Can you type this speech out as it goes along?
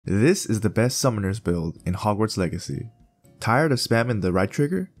This is the best summoners build in Hogwarts Legacy. Tired of spamming the right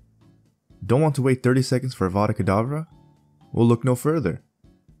trigger? Don't want to wait 30 seconds for Avada Kedavra? Well, look no further.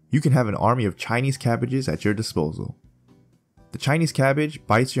 You can have an army of Chinese cabbages at your disposal. The Chinese cabbage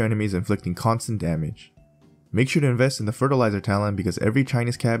bites your enemies, inflicting constant damage. Make sure to invest in the fertilizer talent because every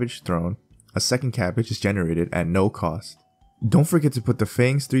Chinese cabbage thrown, a second cabbage is generated at no cost. Don't forget to put the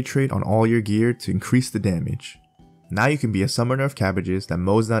Fangs 3 trait on all your gear to increase the damage. Now you can be a summoner of cabbages that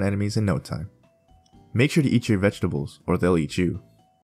mows down enemies in no time. Make sure to eat your vegetables or they'll eat you.